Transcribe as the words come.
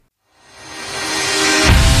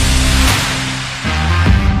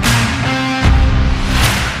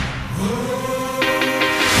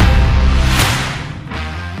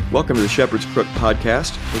Welcome to the Shepherd's Crook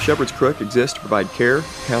podcast. The Shepherd's Crook exists to provide care,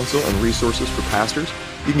 counsel, and resources for pastors.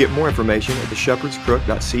 You can get more information at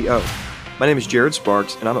theshepherdscrook.co. My name is Jared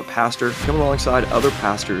Sparks, and I'm a pastor coming alongside other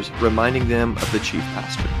pastors, reminding them of the chief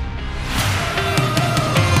pastor.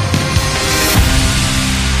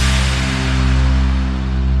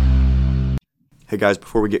 Hey guys,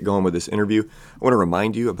 before we get going with this interview, I want to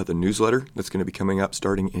remind you about the newsletter that's going to be coming up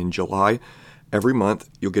starting in July. Every month,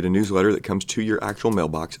 you'll get a newsletter that comes to your actual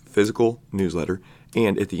mailbox, physical newsletter,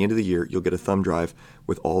 and at the end of the year, you'll get a thumb drive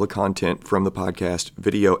with all the content from the podcast,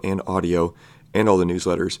 video and audio, and all the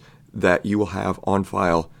newsletters that you will have on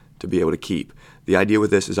file to be able to keep. The idea with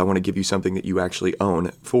this is I want to give you something that you actually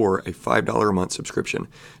own for a $5 a month subscription.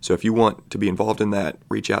 So if you want to be involved in that,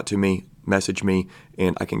 reach out to me, message me,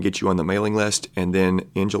 and I can get you on the mailing list. And then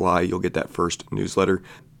in July, you'll get that first newsletter.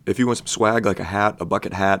 If you want some swag like a hat, a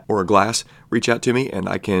bucket hat, or a glass, reach out to me and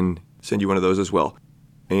I can send you one of those as well.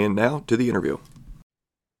 And now to the interview.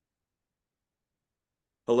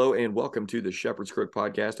 Hello and welcome to the Shepherd's Crook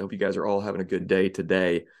podcast. I hope you guys are all having a good day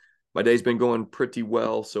today. My day's been going pretty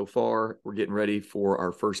well so far. We're getting ready for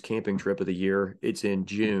our first camping trip of the year. It's in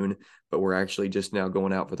June, but we're actually just now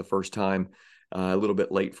going out for the first time. A little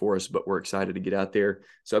bit late for us, but we're excited to get out there.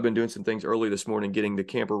 So I've been doing some things early this morning, getting the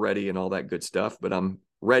camper ready and all that good stuff, but I'm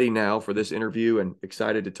ready now for this interview and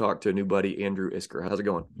excited to talk to a new buddy, Andrew Isker. How's it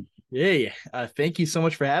going? Hey, thank you so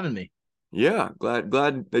much for having me. Yeah, glad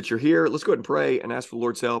that you're here. Let's go ahead and pray and ask for the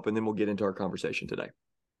Lord's help, and then we'll get into our conversation today.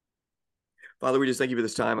 Father, we just thank you for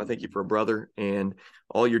this time. I thank you for a brother and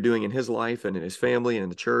all you're doing in his life and in his family and in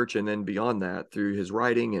the church, and then beyond that through his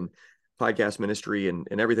writing and podcast ministry and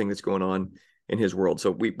everything that's going on in his world.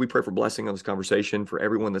 So we pray for blessing on this conversation for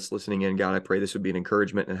everyone that's listening in. God, I pray this would be an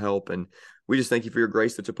encouragement and help. And we just thank you for your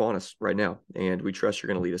grace that's upon us right now. And we trust you're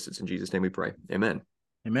going to lead us. It's in Jesus' name we pray. Amen.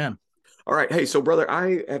 Amen. All right. Hey, so brother,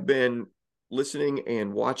 I have been listening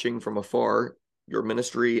and watching from afar your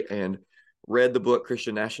ministry and read the book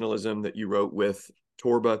Christian Nationalism that you wrote with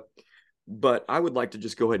Torba. But I would like to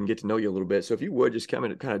just go ahead and get to know you a little bit. So if you would just come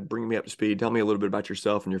in and kind of bring me up to speed, tell me a little bit about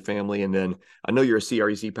yourself and your family. And then I know you're a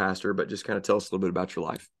CREC pastor, but just kind of tell us a little bit about your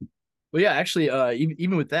life. Well, yeah, actually,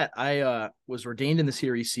 even with that, I was ordained in the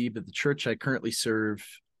CREC, but the church I currently serve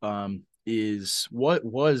is what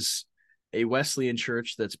was a Wesleyan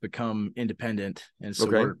church that's become independent. And so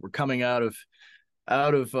we're coming out of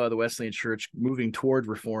the Wesleyan church, moving toward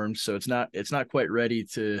Reformed. So it's not quite ready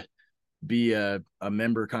to be a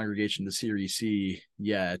member congregation of the CREC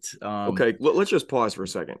yet. Okay, let's just pause for a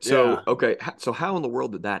second. So, yeah. Okay, so how in the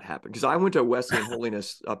world did that happen? Because I went to Wesleyan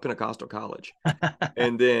Holiness Pentecostal College,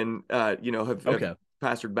 and then have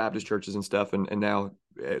pastored Baptist churches and stuff, and now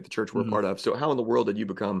the church we're a part of. So, how in the world did you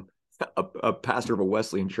become a pastor of a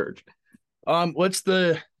Wesleyan church? I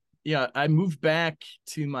moved back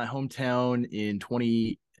to my hometown in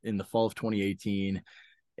the fall of 2018.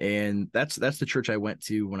 And that's the church I went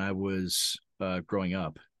to when I was growing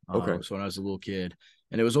up. So when I was a little kid,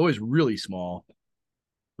 and it was always really small,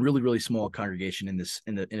 really small congregation in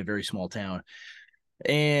a very small town.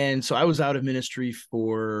 And so I was out of ministry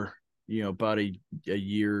for about a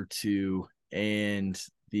year or two, and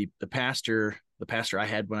the pastor I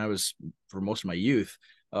had when I was for most of my youth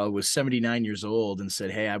was 79 years old and said,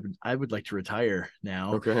 "Hey, I would like to retire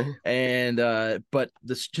now." Okay. And but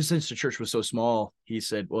just since the church was so small, he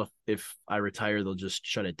said, "Well, if I retire, they'll just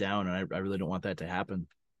shut it down, and I really don't want that to happen."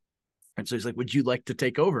 And so he's like, "Would you like to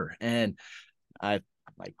take over?" And I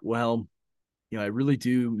like, well, I really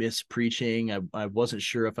do miss preaching. I wasn't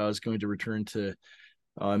sure if I was going to return to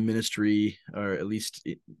ministry, or at least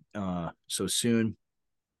so soon.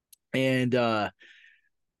 And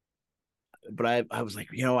but I was like,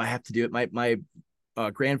 I have to do it. My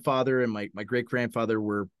grandfather and my great grandfather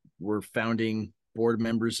were founding board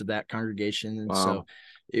members of that congregation, and so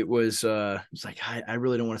it was like I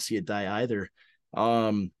really don't want to see it die either.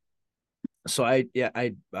 So I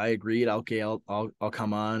agreed. Okay, I'll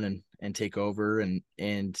come on and take over, and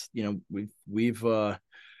we've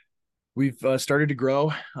started to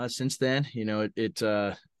grow since then.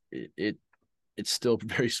 It's still a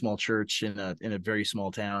very small church in a very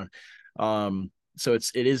small town. So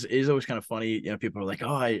it is always kind of funny. People are like,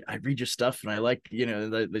 "Oh, I read your stuff and I like,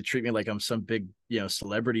 they treat me like I'm some big,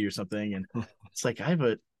 celebrity or something." And it's like, I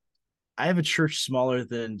have a church smaller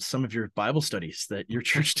than some of your Bible studies that your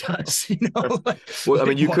church does, Well, I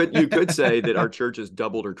mean, you could say that our church has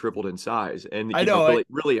doubled or tripled in size, and I know,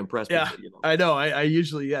 really impressed me. I know. I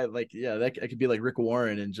usually, I could be like Rick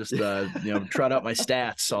Warren and just, trot out my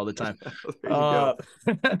stats all the time.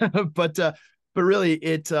 But really,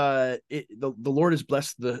 the Lord has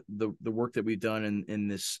blessed the work that we've done in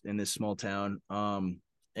this small town.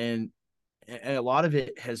 and a lot of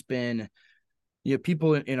it has been,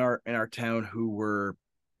 people in our town who were,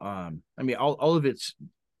 I mean, all of it's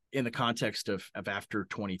in the context of after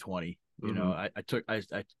 2020. Mm-hmm.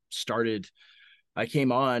 I started, I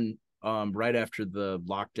came on right after the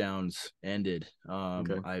lockdowns ended.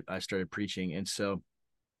 Okay. I started preaching, and so,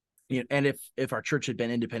 and if our church had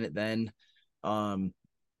been independent then, um,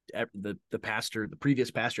 the pastor, the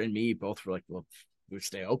previous pastor, and me both were like, well, we would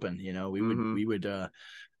stay open. Mm-hmm.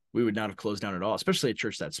 We would not have closed down at all, especially a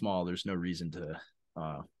church that small. There's no reason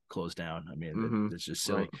to close down. I mean, Mm-hmm. it's just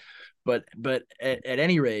Right. silly. But at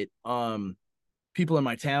any rate, people in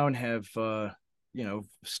my town have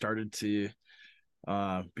started to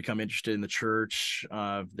become interested in the church.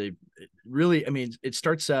 They really, I mean, it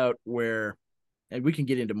starts out where, and we can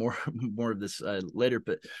get into more more of this later,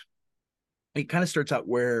 but it kind of starts out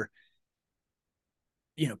where,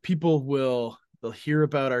 people they'll hear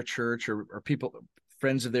about our church, or people,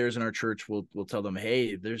 friends of theirs in our church will tell them,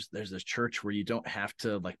 hey, there's this church where you don't have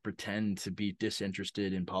to like pretend to be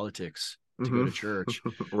disinterested in politics to go Mm-hmm. to church,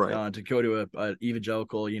 Right. to go to a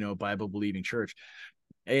evangelical, Bible believing church.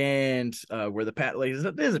 And where the pat like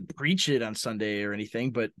doesn't preach it on Sunday or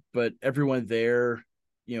anything, but everyone there,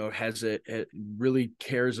 has it really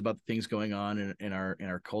cares about the things going on in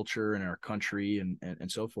our culture and our country,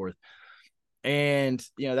 and so forth. And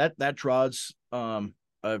that draws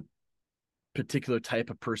a particular type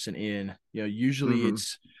of person in. Usually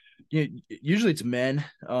Mm-hmm. it's men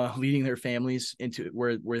leading their families into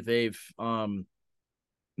where they've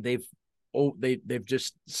they've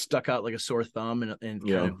just stuck out like a sore thumb in kind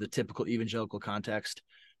Yeah. of the typical evangelical context,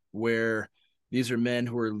 where these are men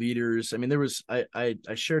who are leaders. I mean, there was I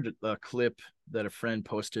shared a clip that a friend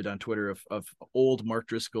posted on Twitter of old Mark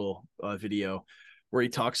Driscoll video where he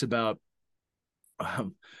talks about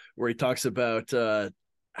um,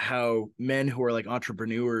 how men who are like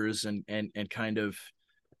entrepreneurs and kind of,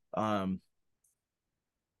 um,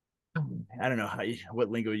 I don't know what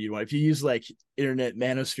lingo you want. If you use like internet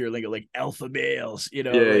manosphere lingo, like alpha males, Yeah.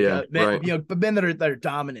 like Yeah. men, Right. but men that are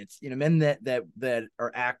dominant, men that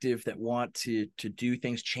are active, that want to do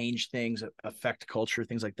things, change things, affect culture,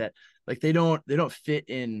 things like that. Like they don't fit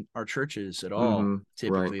in our churches at all. Mm-hmm. Right.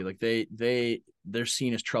 Typically, like they're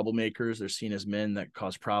seen as troublemakers. They're seen as men that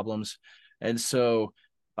cause problems, and so.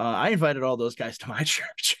 I invited all those guys to my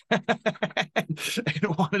church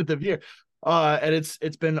and wanted them here, and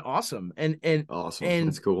it's been awesome. Awesome. And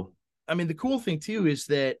That's cool. I mean, the cool thing too is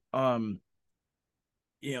that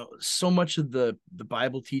so much of the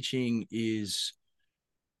Bible teaching is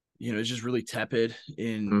just really tepid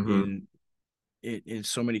Mm-hmm. in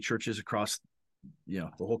so many churches across the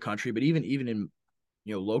whole country, but even in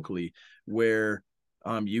locally, where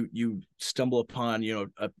you stumble upon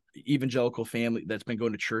a evangelical family that's been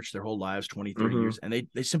going to church their whole lives, 20, 30 Mm-hmm. years, and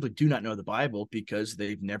they simply do not know the Bible because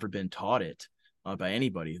they've never been taught it by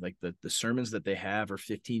anybody. Like the sermons that they have are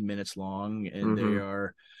 15 minutes long, and Mm-hmm.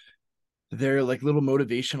 they're like little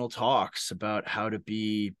motivational talks about how to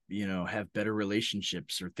be, have better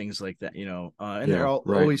relationships or things like that, and they're Yeah. all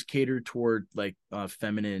Right. always catered toward like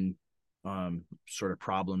feminine sort of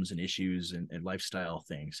problems and issues and lifestyle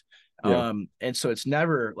things. Yeah. And so it's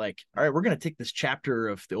never like, all right, we're going to take this chapter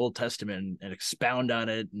of the Old Testament and expound on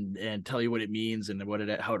it and tell you what it means and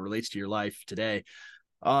how it relates to your life today.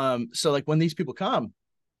 So like when these people come,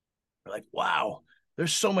 they're like, wow,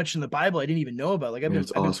 there's so much in the Bible I didn't even know about. Like Yeah.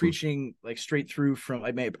 It's I've been awesome. preaching like straight through from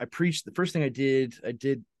I preached the first thing I did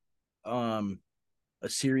um a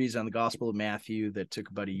series on the Gospel of Matthew that took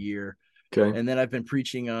about a year, Okay. and then I've been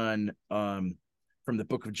preaching on from the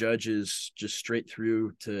book of Judges just straight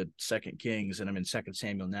through to Second Kings, and I'm in Second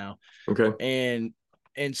Samuel now. Okay. And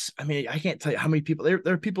I mean, I can't tell you how many people there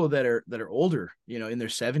are people that are older, in their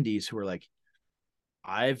 70s, who are like,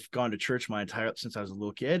 I've gone to church my entire since I was a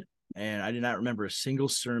little kid, and I did not remember a single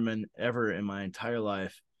sermon ever in my entire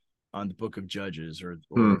life on the book of Judges, or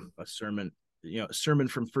Hmm. a sermon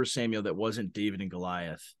from First Samuel that wasn't David and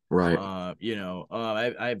Goliath. Right. I've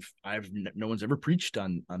no one's ever preached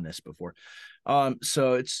on this before.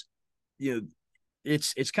 So it's you know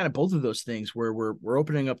it's kind of both of those things where we're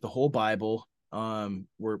opening up the whole Bible.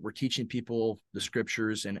 We're teaching people the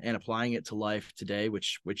scriptures and applying it to life today,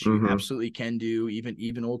 which you Mm-hmm. absolutely can do,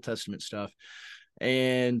 even Old Testament stuff.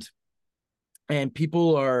 And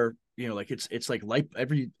people are, like it's like light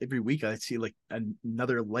every week I see like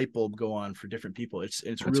another light bulb go on for different people. That's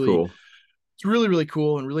cool. It's really really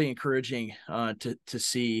cool and really encouraging to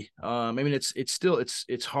see. I mean,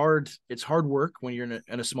 it's hard work when you're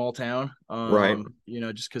in a small town, Right.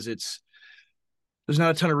 just because there's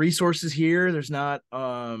not a ton of resources here. There's not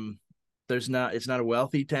it's not a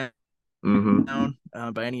wealthy town. Mm-hmm. down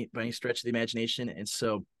by any stretch of the imagination. And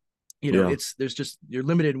so, Yeah. you're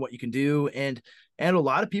limited in what you can do. And a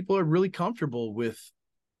lot of people are really comfortable with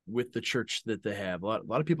the church that they have. A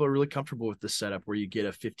lot of people are really comfortable with the setup where you get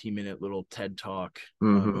a 15-minute little TED talk,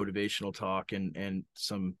 Mm-hmm. motivational talk, and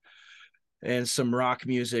some rock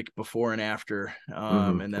music before and after.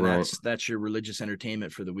 Mm-hmm. And then Right. that's your religious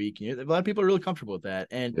entertainment for the week. A lot of people are really comfortable with that.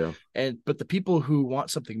 Yeah. But the people who want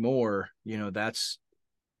something more,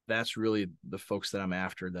 that's really the folks that I'm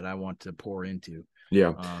after, that I want to pour into.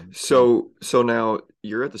 Yeah. And So now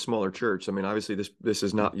you're at the smaller church. I mean, obviously this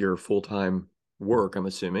is not your full-time work, I'm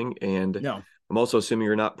assuming, and no, I'm also assuming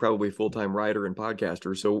you're not probably a full-time writer and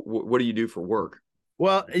podcaster. So what do you do for work?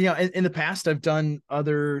 well, in the past, I've done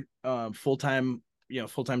other full-time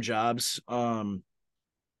jobs.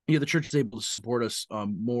 The church is able to support us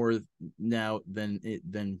more now than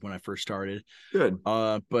when I first started. Good.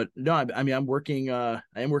 But no, I mean, I am working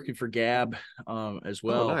for Gab as Oh,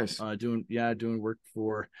 well. nice. Doing work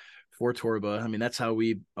for Torba. I mean, that's how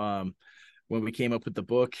we when we came up with the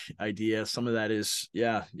book idea. Some of that is,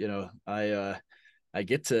 I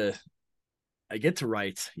get to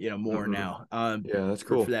write, more Mm-hmm. now, Yeah, that's for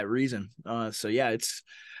cool. that reason. So yeah,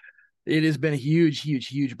 it has been a huge, huge,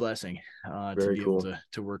 huge blessing to Very be able cool.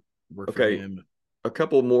 to work for Okay, him. a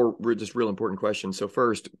couple more just real important questions. So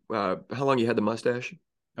first, how long you had the mustache?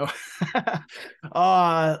 Oh,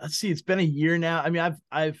 let's see. It's been a year now. I mean,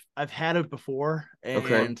 I've had it before,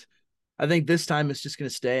 Okay, and I think this time it's just gonna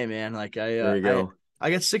stay, man. Like there you go. I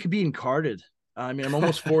got sick of being carded. I mean, I'm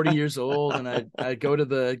almost 40 years old, and I go to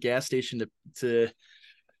the gas station to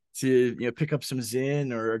pick up some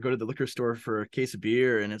Zin, or go to the liquor store for a case of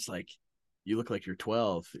beer, and it's like, you look like you're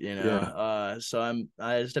 12. Yeah. So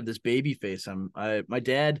I just have this baby face. My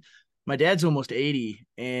dad's almost 80,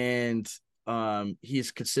 and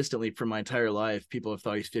he's consistently, for my entire life, people have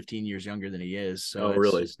thought he's 15 years younger than he is. So Oh,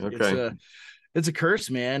 really? it's Okay. a curse,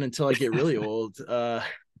 man, until I get really old. I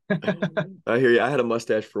hear you. I had a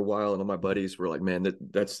mustache for a while, and all my buddies were like, "Man,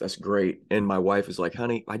 that's great." And my wife is like,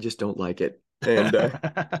 "Honey, I just don't like it." And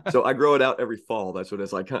so I grow it out every fall. That's what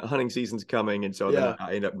it's like. Hunting season's coming, and so then Yeah.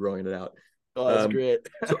 I end up growing it out. Oh, that's Um, great.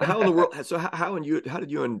 so how in the world? So how did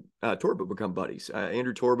you and Torba become buddies?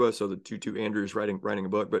 Andrew Torba, so the two Andrews writing a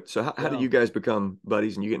book. But so how did Yeah. you guys become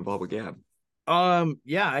buddies and you get involved with Gab?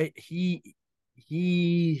 Yeah, he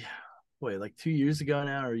boy, like 2 years ago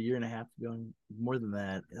now, or a year and a half ago, more than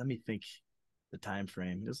that. Let me think the time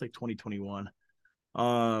frame. It was like 2021.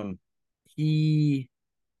 Um, he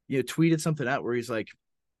tweeted something out where he's like,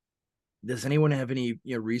 "Does anyone have any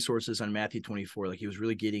resources on Matthew 24?" Like, he was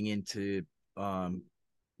really getting into um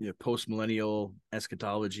post millennial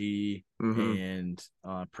eschatology Mm-hmm. and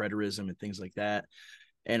preterism and things like that.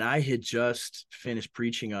 And I had just finished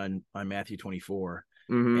preaching on Matthew 24,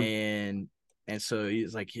 Mm-hmm. and so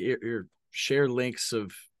he's like, here, share links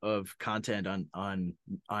of content on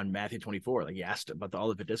Matthew 24. Like, he asked about the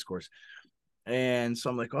Olivet Discourse, and so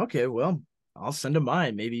I'm like, okay, well, I'll send him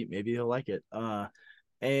mine. Maybe he'll like it.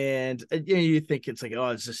 And you think it's like, oh,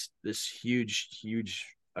 it's just this huge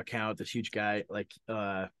account, this huge guy, like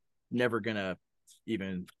never gonna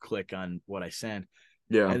even click on what I sent.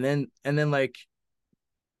 Yeah. And then like,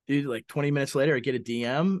 dude, like 20 minutes later, I get a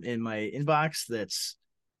DM in my inbox that's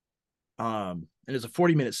and it's a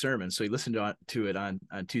 40-minute sermon. So he listened to it on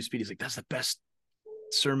two speed. He's like, that's the best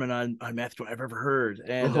sermon on Matthew I've ever heard.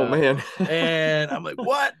 Oh man. And I'm like,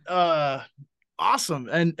 what? Awesome.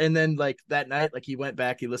 And then, like, that night, like, he went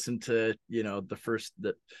back, he listened to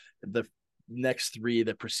the next three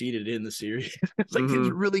that preceded in the series. It's like, these are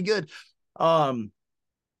Mm-hmm. really good. Um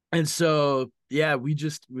and so, yeah, we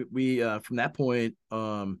from that point,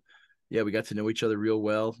 yeah, we got to know each other real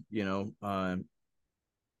well,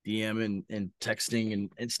 DM and texting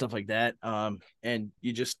and stuff like that. And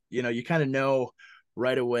you just, you kind of know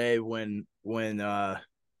right away when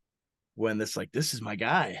this, like, this is my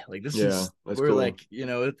guy. Like, this Yeah, is, that's we're cool. like,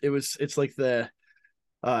 it's like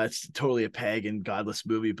it's totally a pagan godless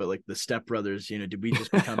movie, but like the Step Brothers, did we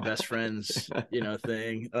just become best friends,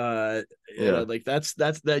 thing. Yeah. Like, that's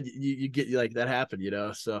that you get, like, that happened,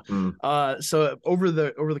 so Mm. so over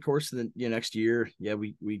the course of the next year, yeah,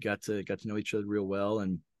 we got to know each other real well.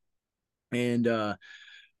 And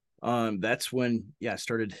that's when, yeah, I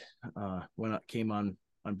started when I came on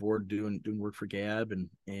board doing work for Gab, and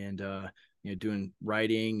doing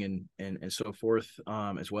writing and so forth,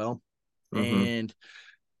 as well. Mm-hmm.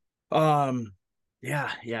 And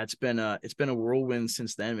yeah, it's been a whirlwind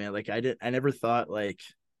since then, man. Like, I never thought, like,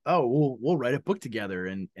 oh, we'll write a book together,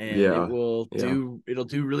 and Yeah. Yeah. it'll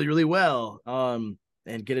do really, really well, and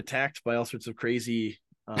get attacked by all sorts of crazy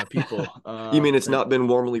people. You mean it's not been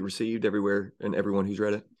warmly received everywhere and everyone who's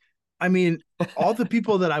read it? I mean, all the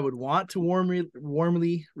people that I would want to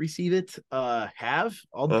warmly receive it have.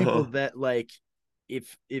 All the people Uh-huh. that, like,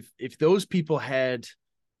 if those people had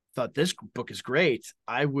thought this book is great,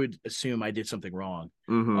 I would assume I did something wrong.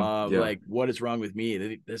 Mm-hmm. Yeah. Like, what is wrong with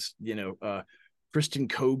me? This, Kristen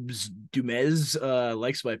Cobes Dumez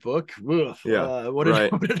likes my book. Ugh, Yeah. what did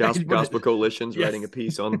Right. what did I what did, Gospel Coalition's yeah. writing a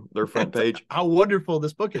piece on their front page. How wonderful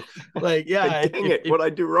this book is. Like, yeah, Dang it, if what I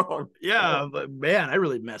do wrong? yeah, but man, I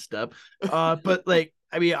really messed up. But like,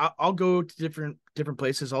 I mean, I'll go to different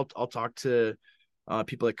places. I'll talk to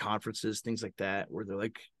people at conferences, things like that, where they're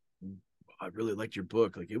like, I really liked your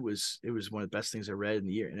book. Like, it was one of the best things I read in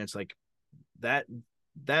the year. And it's like that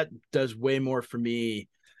that does way more for me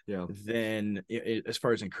Yeah. than as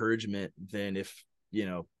far as encouragement than if,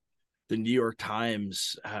 the New York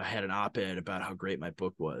Times had an op-ed about how great my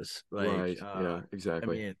book was. Like, Right. Yeah, I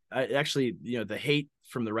exactly. mean, I actually, the hate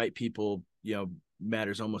from the right people,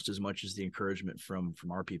 matters almost as much as the encouragement from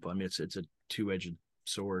our people. I mean, it's a two-edged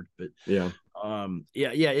sword, but Yeah.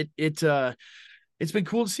 yeah, it's been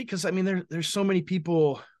cool to see, because I mean, there's so many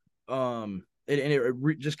people, and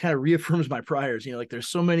it just kind of reaffirms my priors. Like, there's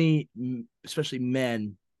so many, especially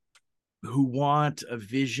men, who want a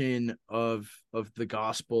vision of the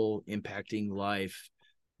gospel impacting life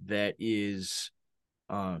that is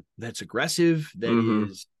that's aggressive, that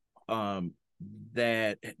Mm-hmm. is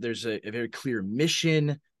that there's a very clear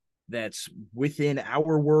mission that's within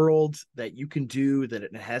our world that you can do, that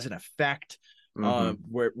it has an effect, Mm-hmm.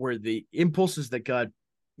 where the impulses that God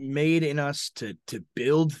made in us to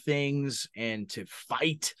build things and to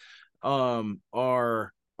fight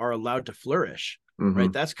are allowed to flourish. Right.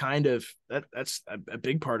 Mm-hmm. That's kind of that's a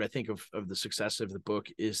big part, I think, of the success of the book,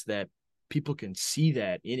 is that people can see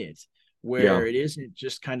that in it, Yeah. where it isn't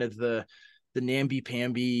just kind of the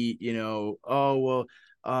namby-pamby, oh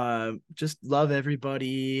well, just love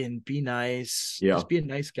everybody and be nice, Yeah. just be a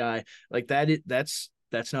nice guy. Like that, that's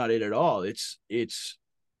not it at all.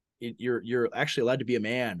 You're actually allowed to be a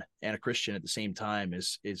man and a Christian at the same time,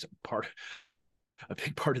 is a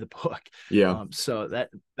big part of the book. Yeah. So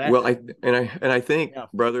that Well, I think, yeah,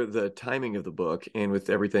 brother, the timing of the book and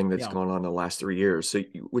with everything that's yeah, gone on in the last 3 years. So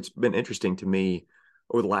what's been interesting to me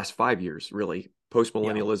over the last 5 years, really, yeah,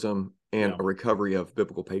 post-millennialism and yeah. a recovery of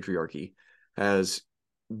biblical patriarchy has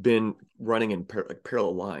been running in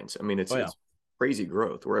parallel lines. I mean, Oh yeah. it's crazy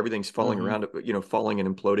growth where everything's falling Mm-hmm. around it, falling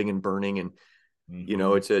and imploding and burning, and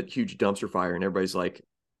Mm-hmm. it's a huge dumpster fire, and everybody's like,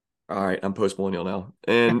 all right, I'm post millennial now,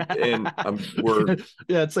 and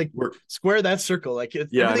Yeah, it's like we're square that circle. Like, yeah,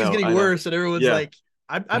 everything's getting I know, worse, and everyone's yeah, like,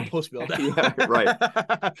 I'm post mill yeah, right,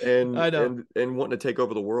 now. and I know. and wanting to take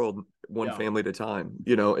over the world one Yeah, family at a time.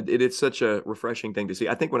 It's such a refreshing thing to see.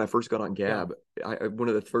 I think when I first got on yeah, Gab, one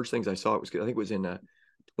of the first things I saw, it was, I think it was in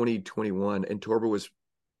 2021, and Torba was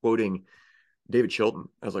quoting David Chilton.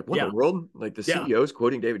 I was like, what in yeah, the world? Like, the yeah, CEO is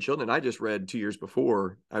quoting David Chilton, and I just read 2 years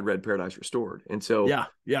before I'd read Paradise Restored, and so yeah,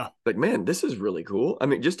 yeah, like, man, this is really cool. I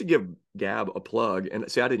mean, just to give Gab a plug, and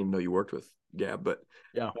see, I didn't even know you worked with Gab, but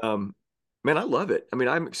yeah, um, man, I love it. I mean,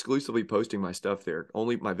 I'm exclusively posting my stuff there.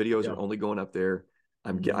 Only my videos yeah. are only going up there.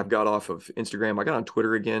 Mm-hmm. I've got off of Instagram. I got on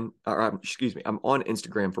Twitter again. Excuse me, I'm on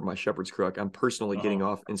Instagram for my Shepherd's Crook. I'm personally getting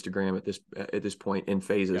Uh-huh. off Instagram at this point in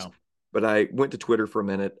phases. Yeah. But I went to Twitter for a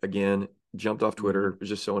minute again, jumped off Twitter. Mm-hmm. It was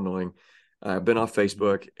just so annoying. I've been off Mm-hmm.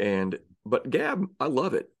 Facebook, but Gab, I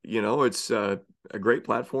love it. It's a great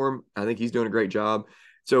platform. I think he's doing a great job.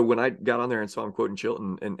 So when I got on there and saw him quoting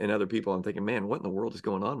Chilton and other people, I'm thinking, man, what in the world is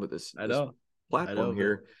going on with I this know. I platform know, but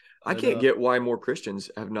here? I I can't know. get why more Christians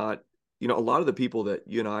have not. A lot of the people that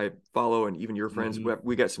you and I follow, and even your friends, Mm-hmm.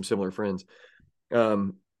 we got some similar friends.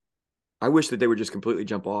 Um, I wish that they would just completely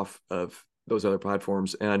jump off of those other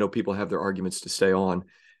platforms. And I know people have their arguments to stay on,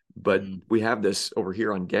 but Mm-hmm. we have this over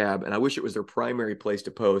here on Gab, and I wish it was their primary place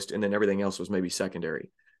to post, and then everything else was maybe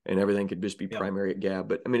secondary, and everything could just be Yeah. primary at Gab.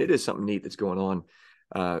 But I mean, it is something neat that's going on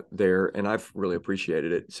there, and I've really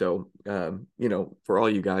appreciated it. So, for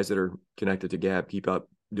all you guys that are connected to Gab, keep up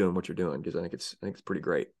doing what you're doing, because I think it's pretty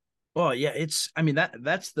great. Well, yeah, I mean,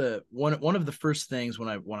 that's the one of the first things when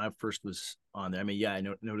I first was on there. I mean, yeah, I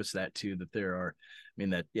noticed that too, that there are, I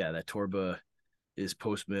mean, that Torba is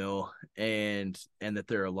post mill, and that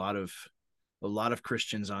there are a lot of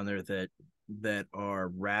Christians on there that are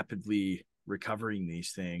rapidly recovering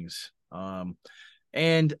these things.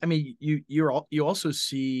 And I mean, you also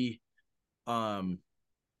see um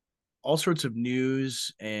all sorts of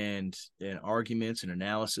news and arguments and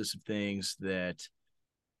analysis of things that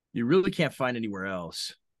you really can't find anywhere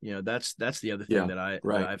else. That's the other thing Yeah, that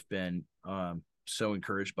right. I've been so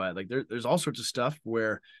encouraged by it. Like there's all sorts of stuff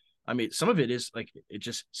where, I mean, some of it is like it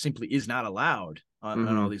just simply is not allowed on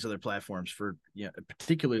all these other platforms for,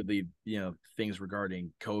 particularly, things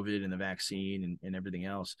regarding COVID and the vaccine and everything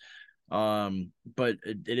else. But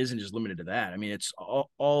it isn't just limited to that. I mean, it's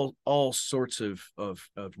all sorts of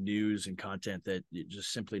news and content that you're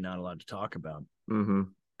just simply not allowed to talk about. Mm-hmm.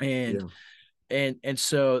 And Yeah. and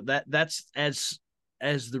so that's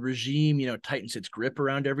as the regime, tightens its grip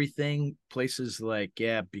around everything, places like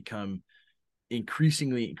Gab become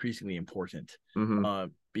increasingly important,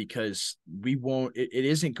 Mm-hmm. because it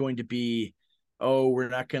isn't going to be, oh, we're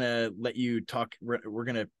not going to let you talk, we're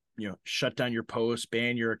going to shut down your posts,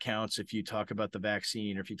 ban your accounts if you talk about the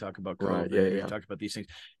vaccine, or if you talk about Right. COVID, Yeah. or you Yeah. talk about these things.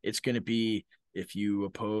 It's going to be, if you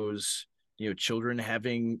oppose children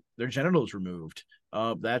having their genitals removed,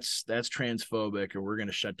 that's transphobic, or we're going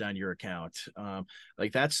to shut down your account.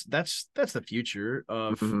 Like that's the future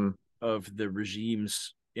Mm-hmm. of the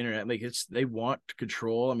regime's internet. Like they want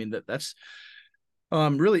control. I mean, that's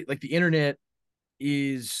really, like, the internet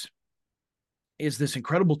is this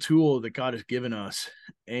incredible tool that God has given us.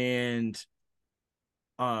 And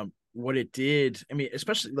what it did, I mean,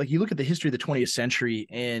 especially like you look at the history of the 20th century,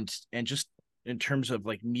 and just in terms of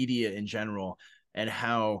like media in general, and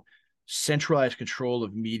how centralized control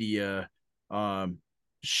of media um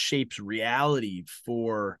shapes reality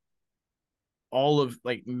for all of,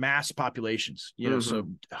 like, mass populations. Mm-hmm. So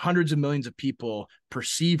hundreds of millions of people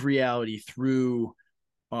perceive reality through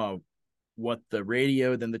uh what the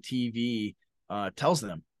radio, then the TV tells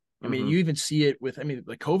them. I mean, Mm-hmm. you even see it with, I mean,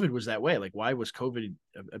 like COVID was that way. Like, why was COVID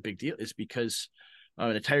a big deal? It's because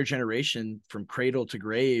an entire generation from cradle to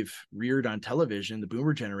grave reared on television, the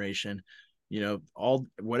boomer generation, all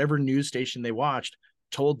whatever news station they watched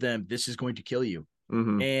told them this is going to kill you.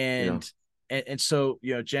 Mm-hmm. Yeah. And so,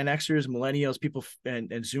 Gen Xers, millennials, people, and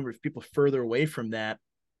Zoomers, people further away from that,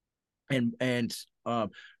 and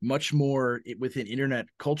much more within internet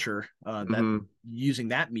culture, that Mm-hmm. using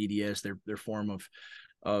that media as their form of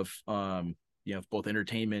both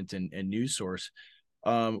entertainment and news source,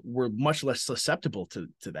 were much less susceptible to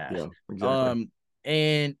that. Yeah. Exactly.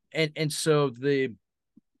 And so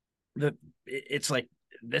it's like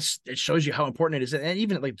this, it shows you how important it is. And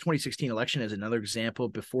even like the 2016 election is another example,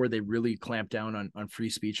 before they really clamped down on free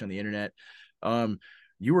speech on the internet.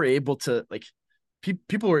 You were able to, like,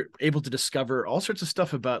 people were able to discover all sorts of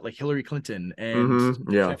stuff about, like, Hillary Clinton and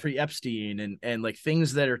Mm-hmm. Yeah. Jeffrey Epstein, and like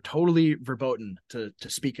things that are totally verboten to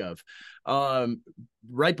speak of, um,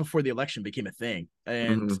 right before the election became a thing,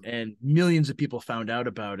 and Mm-hmm. millions of people found out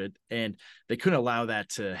about it, and they couldn't allow that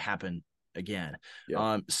to happen again.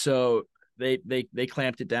 Yeah. So they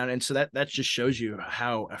clamped it down, and so that just shows you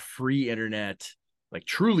how a free internet, like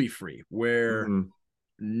truly free, where Mm-hmm.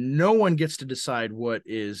 no one gets to decide what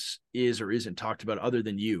is or isn't talked about other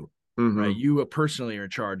than you, right? Mm-hmm. You personally are in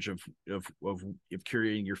charge of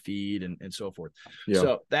curating your feed and so forth. Yeah.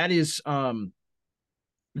 So that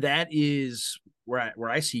is where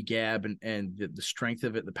I see Gab, and the strength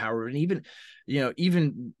of it, the power, and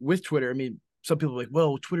even with Twitter. I mean, some people are like,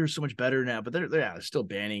 well, Twitter is so much better now, but they're still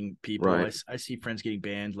banning people. Right. I see friends getting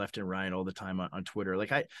banned left and right all the time on Twitter.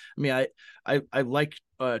 Like I mean, I like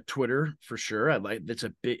Twitter for sure. I like, it's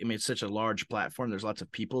a big, I mean, it's such a large platform. There's lots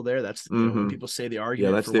of people there. That's, when Mm-hmm. people say the Yeah.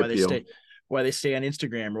 argument That's for the appeal. why they stay on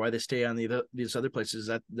Instagram, or why they stay on these other places,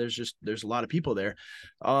 that there's a lot of people there.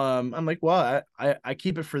 I'm like, well, I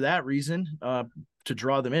keep it for that reason, to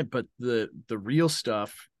draw them in. But the real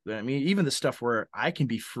stuff, I mean, even the stuff where I can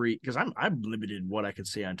be free, because I'm limited in what I can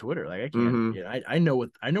say on Twitter. Like I can't, Mm-hmm. I know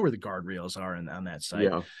where the guardrails are on that site.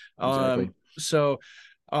 Yeah. Exactly. So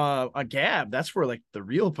on Gab, that's where, like, the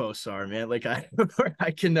real posts are, man. Like I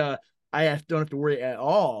can don't have to worry at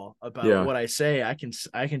all about Yeah. what I say. I can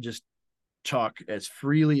just talk as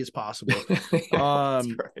freely as possible. Yeah. That's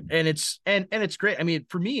great. And it's great. I mean,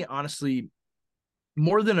 for me, honestly,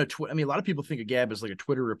 more than I mean, a lot of people think of Gab as like a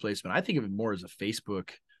Twitter replacement. I think of it more as a Facebook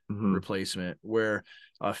Mm-hmm. replacement, where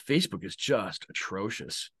Facebook is just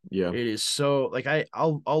atrocious. Yeah. It is so, like,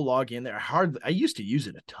 I'll log in there. I used to use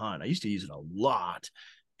it a ton. I used to use it a lot,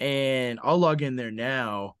 and I'll log in there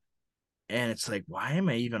now, and it's like, why am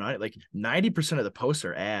I even on it? Like 90% of the posts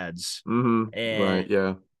are ads, Mm-hmm. Right. and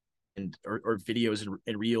Yeah. or videos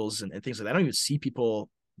and reels and things like that. I don't even see people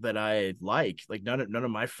that I like none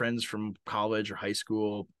of my friends from college or high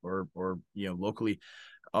school or locally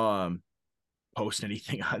um post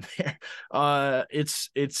anything on there. It's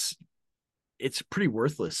a pretty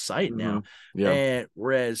worthless site Mm-hmm. now. Yeah. And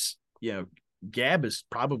whereas, Gab has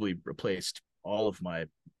probably replaced all of my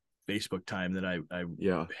Facebook time that I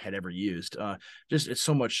Yeah. had ever used. Just it's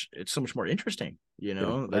so much more interesting.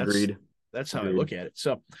 Yeah. That's Agreed. that's how I Agreed. look at it.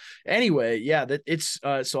 So anyway, yeah, that it's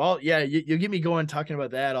so I'll you get me going talking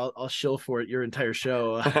about that. I'll shill for it your entire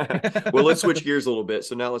show. Well, let's switch gears a little bit.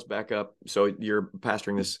 So now let's back up. So you're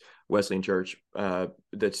pastoring this Wesleyan church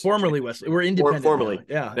that's Formerly Wesley. We're independent formerly. now.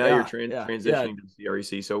 Yeah, Now you're yeah, yeah, yeah, transitioning to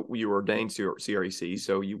CREC. So you were ordained to CREC.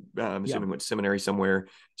 So you, I'm yeah. assuming, went to seminary somewhere.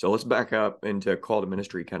 So let's back up into call to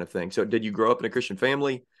ministry kind of thing. So did you grow up in a Christian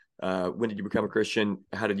family? When did you become a Christian?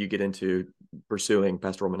 How did you get into pursuing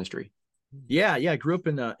pastoral ministry? Yeah, yeah. I grew up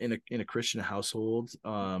in a Christian household.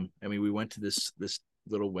 I mean, we went to this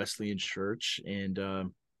little Wesleyan church, and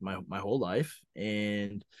my whole life,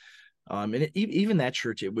 and even that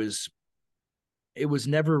church, it was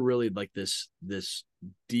never really like this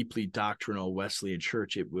deeply doctrinal Wesleyan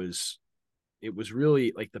church. It was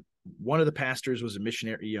really like one of the pastors was a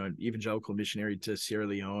missionary, an evangelical missionary to Sierra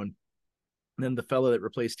Leone. And then the fellow that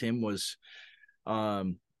replaced him was a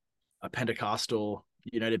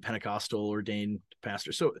United Pentecostal ordained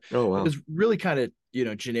pastor. So Oh, it wow. was really kind of,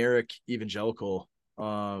 generic evangelical,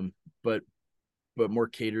 but more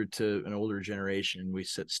catered to an older generation. We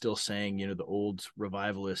still sang, the old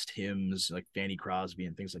revivalist hymns like Fanny Crosby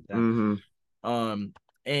and things like that. Mm-hmm. Um,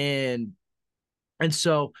 and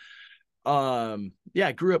so yeah,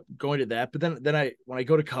 I grew up going to that, but then when I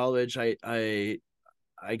go to college, I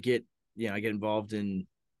get I get involved in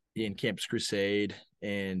Campus Crusade,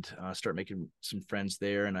 and start making some friends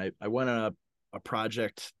there. And I went on a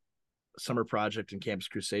summer project in Campus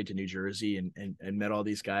Crusade to New Jersey, and met all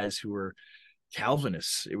these guys who were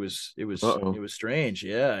Calvinists. It Uh-oh. was strange.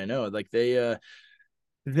 Yeah, I know. Like they're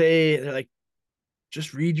like,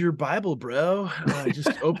 just read your Bible, bro.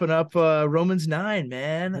 Just open up Romans 9,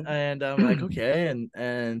 man. And I'm like, okay.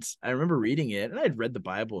 And I remember reading it, and I'd read the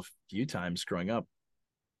Bible a few times growing up,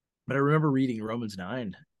 but I remember reading Romans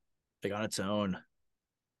 9 like on its own,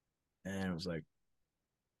 and it was like,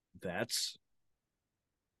 that's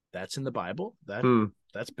in the Bible. Hmm.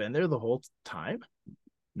 That's been there the whole time.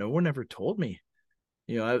 No one ever told me.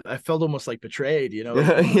 I felt almost like betrayed. Like,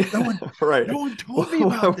 Yeah, yeah, right. no one told me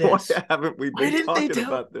about Why this. haven't we Why been didn't they talking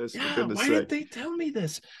tell? about this, for Yeah, goodness why sake? didn't they tell me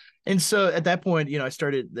this? And so at that point, I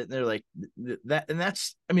started. They're like that, and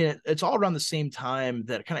that's. I mean, it's all around the same time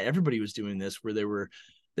that kind of everybody was doing this, where they were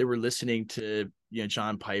listening to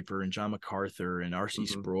John Piper and John MacArthur and R.C. Mhm.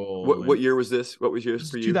 Sproul, What and year was this? What was yours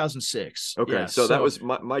this for is you? 2006. Okay, Yeah, so that so was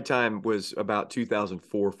my time was about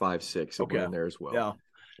 2004, 5, 6, somewhere okay, in there as well. yeah.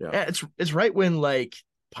 Yeah. Yeah, it's right when like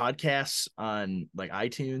podcasts on like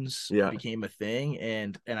iTunes Yeah. became a thing,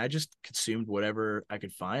 and I just consumed whatever I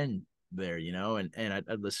could find there, and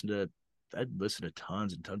I'd listen to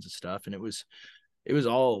tons and tons of stuff, and it was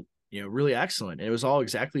all really excellent, and it was all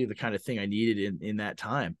exactly the kind of thing I needed in that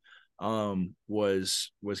time. Was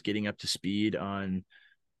getting up to speed on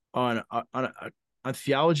on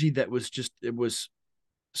theology that was just, it was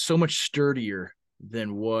so much sturdier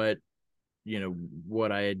than what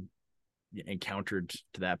I had encountered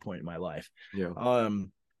to that point in my life. Yeah.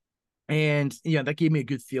 And that gave me a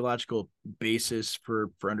good theological basis for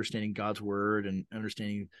understanding God's word, and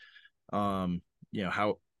understanding how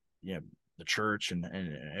the church and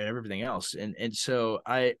everything else. And so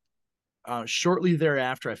I shortly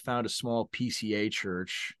thereafter, I found a small PCA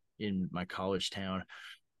church in my college town,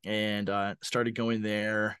 and started going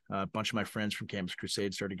there. A bunch of my friends from Campus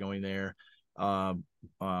Crusade started going there. My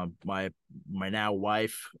now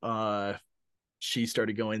wife, she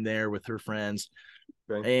started going there with her friends,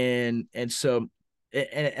 Okay. and so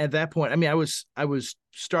at that point, I mean, I was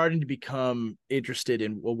starting to become interested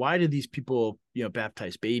in, well, why did these people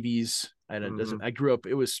baptize babies? Mhm. I grew up,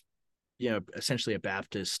 it was essentially a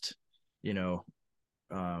Baptist, you know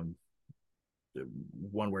um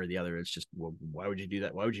one way or the other. It's just, well, why would you do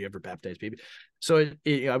that? Why would you ever baptize baby? So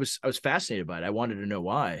I was fascinated by it. I wanted to know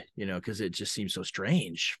why, because it just seems so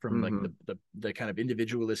strange from like Mhm. the kind of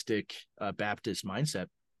individualistic Baptist mindset.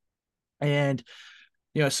 And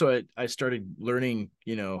so I started learning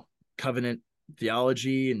covenant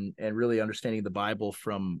theology, and really understanding the Bible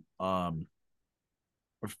from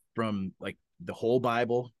like the whole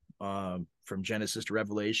Bible, from Genesis to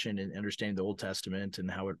Revelation, and understanding the Old Testament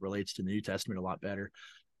and how it relates to the New Testament a lot better.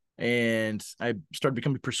 And I started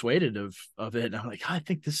becoming persuaded of it. And I'm like, I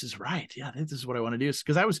think this is right. Yeah, I think this is what I want to do.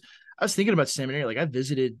 Because I was thinking about seminary. Like, I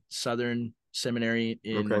visited Southern Seminary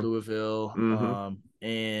in Okay. Louisville, Mhm.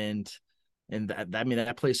 and that I mean,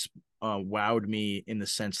 that place wowed me, in the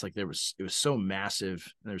sense like it was so massive,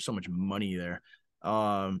 and there was so much money there.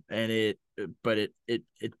 And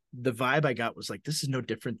the vibe I got was like, this is no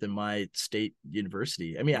different than my state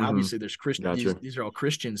university. I mean, Mhm. obviously there's Christian, Gotcha. these are all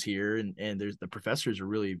Christians here, and there's, the professors are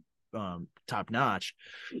really top notch,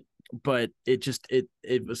 but it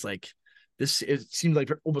was like, it seemed like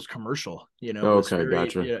almost commercial, you know, it was Okay, very,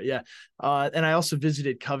 gotcha. yeah. And I also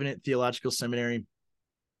visited Covenant Theological Seminary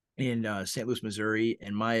in St. Louis, Missouri.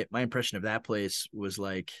 And my impression of that place was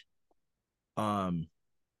like, um,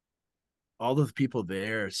 all of the people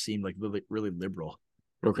there seemed like really, really liberal.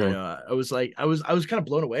 You Okay. know, I was kind of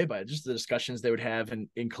blown away by it. Just the discussions they would have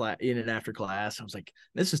in class, in and after class. I was like,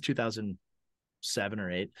 this is 2007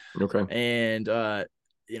 or 8. Okay. And,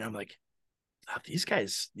 I'm like, oh, these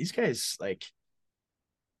guys, like,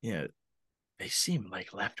 you know, they seem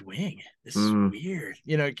like left wing. This is Mm. weird,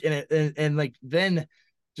 you know, and like then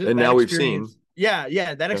just And that now we've seen. experience. Yeah,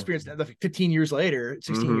 that Yeah. experience like 15 years later,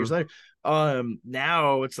 16 years Mm-hmm. later.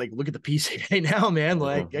 Now it's like, look at the PCA now, man. Yeah,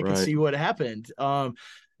 Like I can right. see what happened.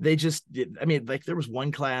 They just I mean, like there was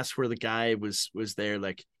one class where the guy was there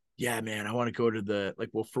like, yeah, man, I want to go to the like,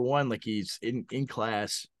 well, for one, like he's in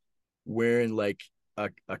class wearing like a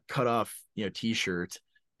cut off, t-shirt,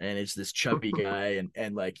 and it's this chubby guy,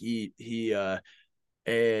 and like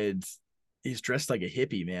and he's dressed like a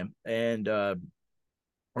hippie, man, and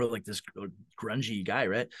or like this grungy guy,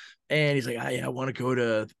 right? And he's like, I want to go to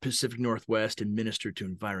the Pacific Northwest and minister to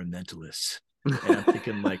environmentalists. And I'm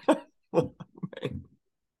thinking like, Oh,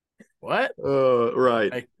 what?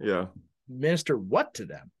 right. Like, Yeah. minister what to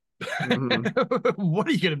them? Mm-hmm. What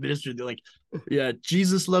are you gonna minister to? Like, yeah,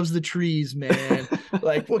 Jesus loves the trees, man.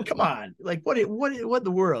 Like, well, come on. Like, what in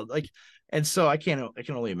the world? Like, and so I can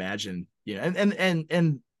only imagine,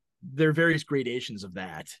 and there are various gradations of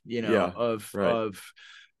that, Yeah. Right.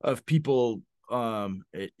 of people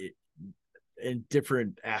in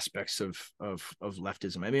different aspects of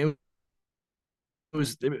leftism. I mean, we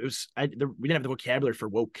didn't have the vocabulary for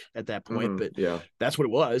woke at that point, Mm-hmm. but Yeah. that's what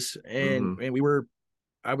it was. And Mm-hmm.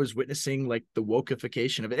 I was witnessing like the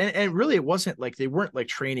wokeification of it. And really it wasn't like, they weren't like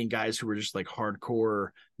training guys who were just like hardcore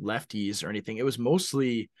lefties or anything. It was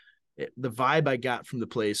mostly the vibe I got from the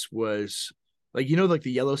place was like, like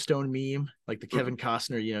the Yellowstone meme, like the Kevin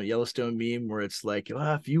Costner, Yellowstone meme, where it's like,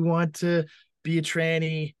 if you want to be a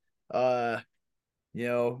tranny, you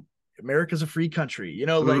know, America's a free country,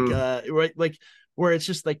 Mm-hmm. right, like where it's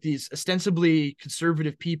just like these ostensibly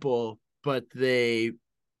conservative people, but they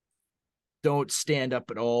don't stand up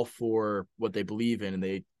at all for what they believe in, and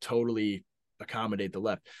they totally accommodate the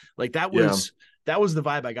left. Like Yeah. that was the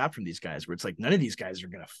vibe I got from these guys, where it's like none of these guys are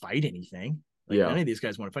going to fight anything. Like Yeah. none of these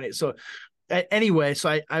guys want to fight it. So anyway,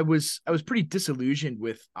 so I was pretty disillusioned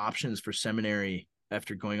with options for seminary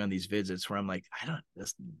after going on these visits, where I'm like,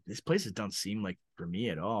 these places don't seem like for me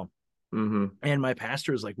at all. Mm-hmm. And my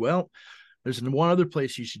pastor was like, well, there's one other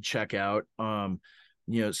place you should check out.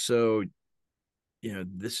 So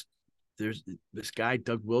this there's this guy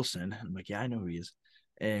Doug Wilson. I'm like, yeah, I know who he is.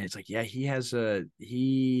 And it's like, yeah, he has that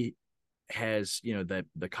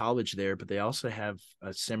the college there, but they also have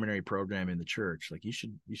a seminary program in the church. Like you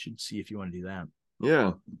should see if you want to do that.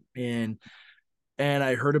 Yeah. And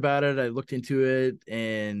I heard about it. I looked into it,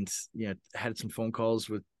 and had some phone calls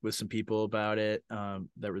with some people about it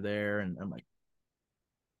that were there, and I'm like,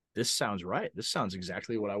 this sounds right. This sounds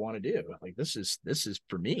exactly what I want to do. Like this is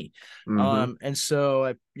for me. Mm-hmm. And so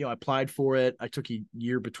I applied for it. I took a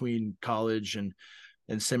year between college and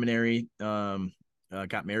seminary.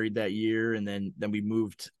 Got married that year, and then we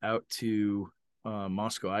moved out to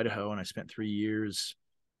Moscow, Idaho, and I spent 3 years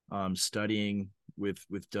studying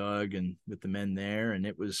with Doug and with the men there, and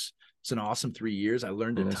it's an awesome 3 years. I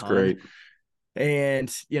learned a That's ton. great. And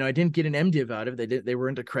I didn't get an MDiv out of it. They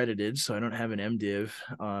weren't accredited, so I don't have an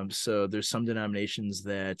MDiv. So there's some denominations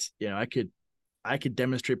that I could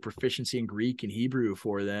demonstrate proficiency in Greek and Hebrew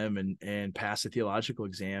for them and pass a theological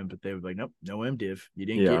exam, but they were like, nope, no MDiv.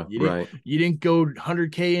 Yeah. Right. You didn't go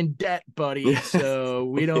 100K in debt, buddy. Yeah. So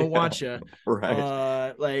we don't want you.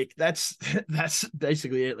 Right. Like that's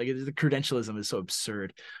basically it. Like the credentialism is so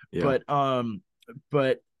absurd. Yeah.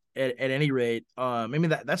 But at any rate, I mean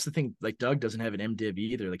that's the thing. Like Doug doesn't have an MDiv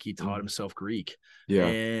either. Like he taught himself Greek, Yeah.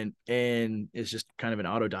 and is just kind of an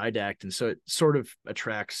autodidact, and so it sort of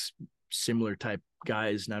attracts similar type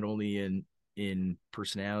guys, not only in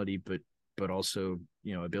personality but also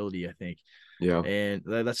ability, I think. Yeah. And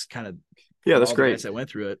that's kind of that's all great. the guys that went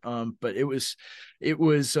through it. But it was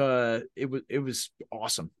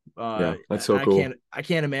awesome. Yeah, that's so cool. I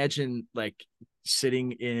can't imagine like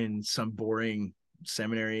sitting in some boring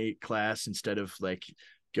seminary class instead of like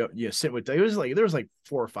sit with. It was like there was like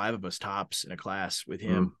 4 or 5 of us tops in a class with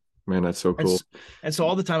him. Man, that's so cool. And so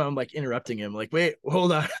all the time I'm like interrupting him, like, wait,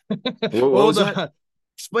 hold on. Hold on. That?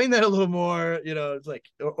 Explain that a little more. It's like,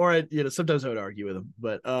 or sometimes I would argue with him,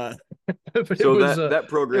 but but so that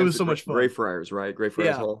program, it was so much fun. Greyfriars, right?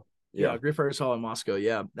 Greyfriars Hall. Yeah, Greyfriars Hall in Moscow.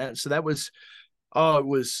 Yeah. So that was Oh, it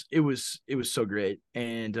was so great.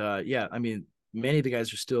 And yeah, I mean, many of the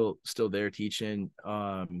guys are still there teaching.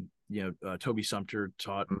 Toby Sumter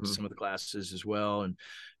taught Hmm. some of the classes as well.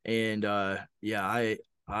 And yeah,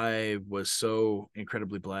 I was so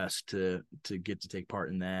incredibly blessed to get to take part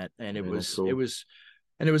in that. And it Man, that's was it cool. was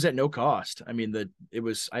and it was at no cost. I mean, I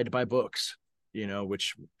had to buy books,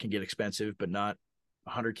 which can get expensive, but not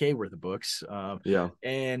 100K worth of books. Yeah,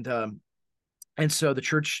 And and so the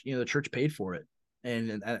church paid for it,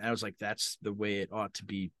 and I was like, that's the way it ought to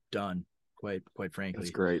be done, quite that's frankly.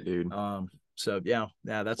 great, dude. So yeah,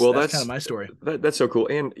 that's Well, that's kind of my story. that's so cool.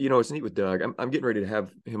 And it's neat with Doug. I'm getting ready to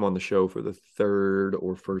have him on the show for the third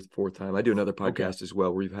or fourth time. I do another Okay. podcast as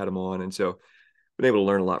well where we've had him on, and so been able to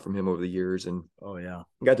learn a lot from him over the years. And Oh yeah.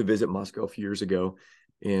 got to visit Moscow a few years ago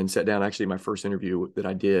and sat down. Actually, my first interview that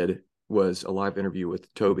I did was a live interview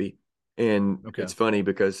with Toby. And Okay. it's funny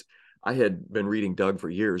because I had been reading Doug for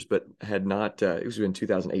years, but had not. It was in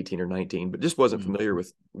 2018 or 19, but just wasn't Mm. familiar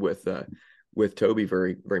with Toby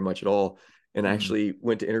very very much at all. And I Mm. actually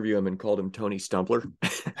went to interview him and called him Tony Stumpler.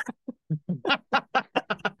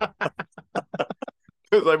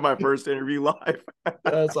 It was like my first interview live.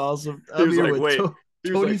 That's awesome. He I'm was here like, with "Wait."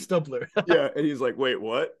 He was Tony like, Stumpler. "Yeah," and he's like, "Wait,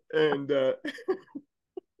 what?" And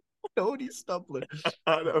Tony Stumpler.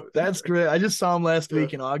 I know. That's great. I just saw him last Yeah,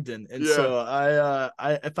 week in Ogden, and yeah. so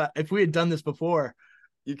if we had done this before,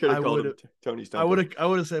 You could I have called would him have Tony I would Stumpler. have I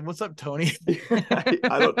would have said, "What's up, Tony?"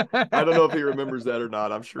 I don't I don't know if he remembers that or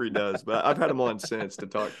not. I'm sure he does, but I've had him on since to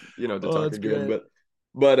talk, to Oh, talk that's again. great.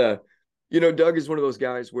 But Doug is one of those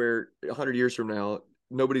guys where 100 years from now,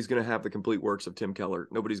 nobody's going to have the complete works of Tim Keller.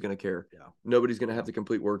 Nobody's going to care. Yeah. Nobody's going to have Yeah. the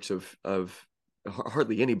complete works of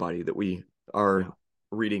hardly anybody that we Yeah. are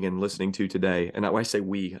reading and listening to today. And when I say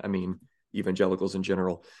we, I mean evangelicals in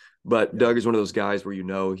general. But Yeah. Doug is one of those guys where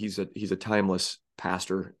he's a timeless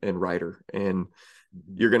pastor and writer, and Mhm.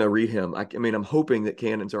 you're going to read him. I mean, I'm hoping that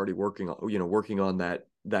Canon's already working on that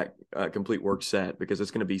complete work set, because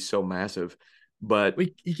it's going to be so massive. But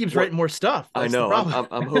He keeps what writing more stuff. I That's the know, I'm, problem.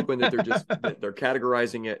 I'm I'm hoping that they're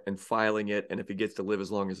categorizing it and filing it, and if he gets to live as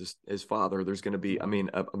long as his father, there's going to be, I Mhm. mean,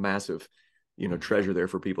 a massive, Yeah. treasure there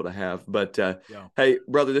for people to have. But Yeah. hey,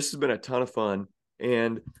 brother, this has been a ton of fun.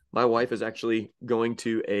 And my wife is actually going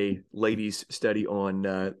to a ladies' study on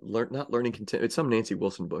not learning content. It's some Nancy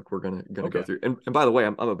Wilson book we're gonna go Okay. through. And by the way,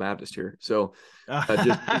 I'm a Baptist here, so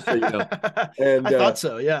just so you know. I And thought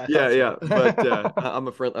so. Yeah, I yeah, thought so. yeah. But I'm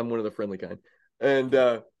a friend. I'm one of the friendly kind. And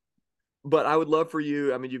but I would love for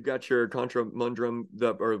you. I mean, you've got your Contra Mundrum,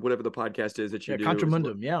 or whatever the podcast is that you Yeah, do.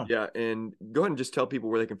 Contramundum. Yeah. Yeah, and go ahead and just tell people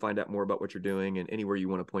where they can find out more about what you're doing, and anywhere you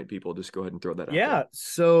want to point people, just go ahead and throw that out there. Yeah.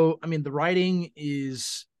 So, I mean, the writing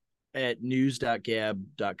is at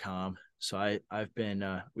news.gab.com. So I've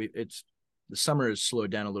been it's the summer has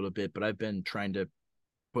slowed down a little bit, but I've been trying to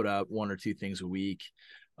put out one or two things a week.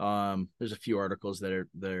 There's a few articles that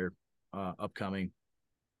are upcoming,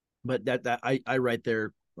 but that I write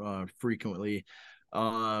there frequently.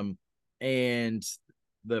 And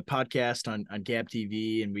the podcast on Gab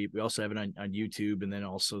TV, and we also have it on YouTube, and then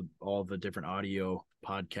also all the different audio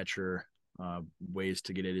podcatcher ways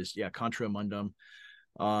to get it is, yeah, Contra Mundum.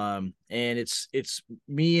 And it's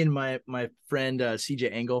me and my friend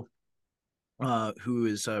CJ Engel, who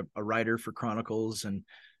is a writer for Chronicles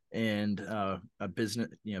and a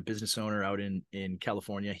business owner out in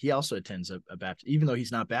California. He also attends a Baptist, even though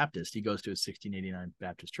he's not Baptist. He goes to a 1689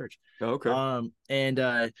 Baptist church. Oh, okay.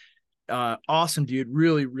 And awesome dude,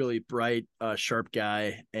 really really bright, sharp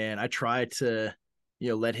guy. And I try to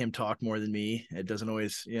let him talk more than me. It doesn't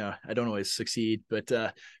always, I don't always succeed,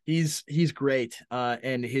 but he's great.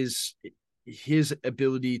 And his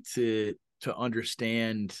ability to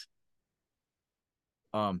understand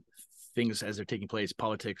um, things as they're taking place,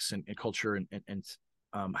 politics and culture and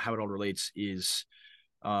how it all relates is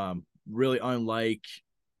really unlike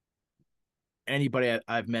anybody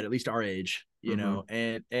I've met, at least our age,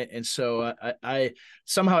 Mm-hmm. and so I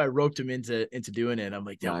somehow I roped him into doing it. I'm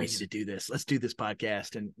like, yo, we need Nice. to do this. Let's do this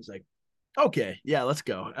podcast. And he's like, okay, yeah, let's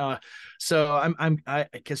go. So I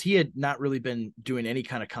because he had not really been doing any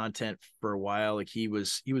kind of content for a while. Like he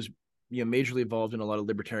was majorly involved in a lot of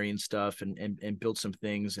libertarian stuff and built some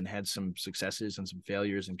things and had some successes and some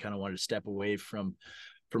failures, and kind of wanted to step away from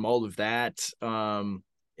all of that,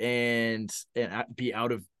 and be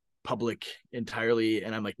out of public entirely.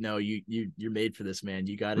 And I'm like, no, you're made for this, man.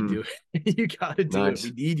 You got to do Mm, it. You got to do it. We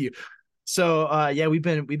nice. need you. So yeah, we've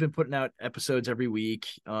been putting out episodes every week,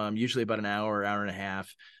 usually about an hour and a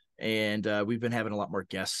half. And we've been having a lot more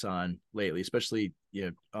guests on lately, especially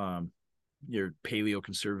your paleo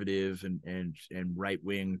conservative and right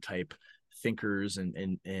wing type thinkers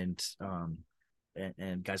and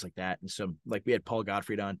and guys like that. And so like we had Paul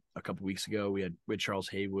Gottfried on a couple weeks ago. We had Charles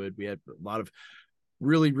Haywood. We had a lot of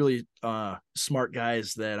really, really smart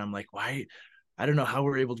guys that I'm like, why? I don't know how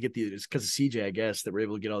we're able to get these, because of CJ, I guess, that we're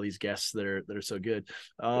able to get all these guests that are so good.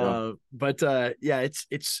 Yeah. But yeah,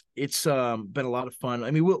 it's been a lot of fun.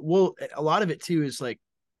 I mean, we'll a lot of it too is like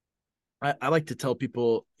I like to tell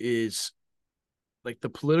people is like the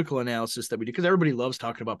political analysis that we do, because everybody loves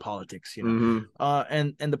talking about politics, you know.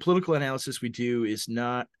 Mm-hmm. And the political analysis we do is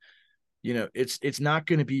not, you know, it's not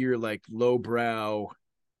going to be your like lowbrow,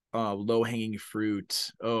 low hanging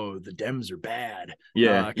fruit. Oh, the Dems are bad.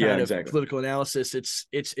 Yeah. Yeah. Kind of Exactly. political analysis.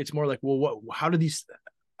 It's more like, well, what? How do these?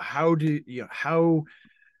 How do you know? How?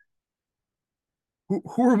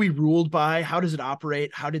 Who are we ruled by? How does it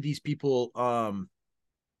operate? How do these people?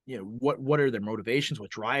 You know, what are their motivations? What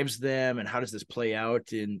drives them? And how does this play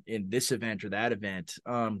out in this event or that event?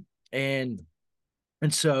 And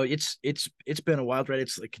and so it's been a wild ride.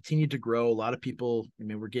 It's like continued to grow. A lot of people, I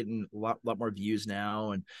mean, we're getting a lot more views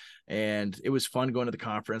now, and it was fun going to the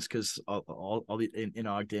conference because all the in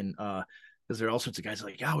Ogden, because there are all sorts of guys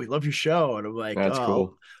like, oh, we love your show, and I'm like, That's oh,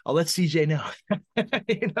 cool. I'll let CJ know.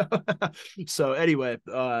 You know? So anyway,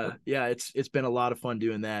 yeah, it's been a lot of fun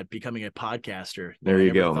doing that, becoming a podcaster. You know, There I you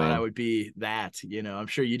never go, thought I man. would be that. You know, I'm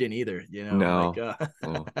sure you didn't either. You know, like,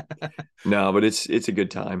 No, no, no, but it's a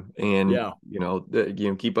good time, and yeah,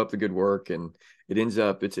 keep up the good work, and it ends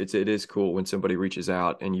up it is cool when somebody reaches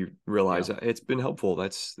out and you yeah, realize it's been helpful.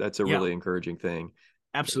 That's a yeah, really encouraging thing.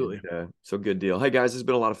 And absolutely. so good deal. Hey guys, it's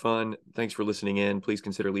been a lot of fun. Thanks for listening in. Please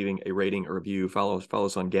consider leaving a rating or review. Follow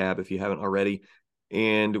us on Gab if you haven't already.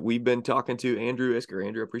 And we've been talking to Andrew Isker.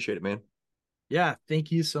 Andrew, I appreciate it, man. Yeah,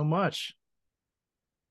 thank you so much.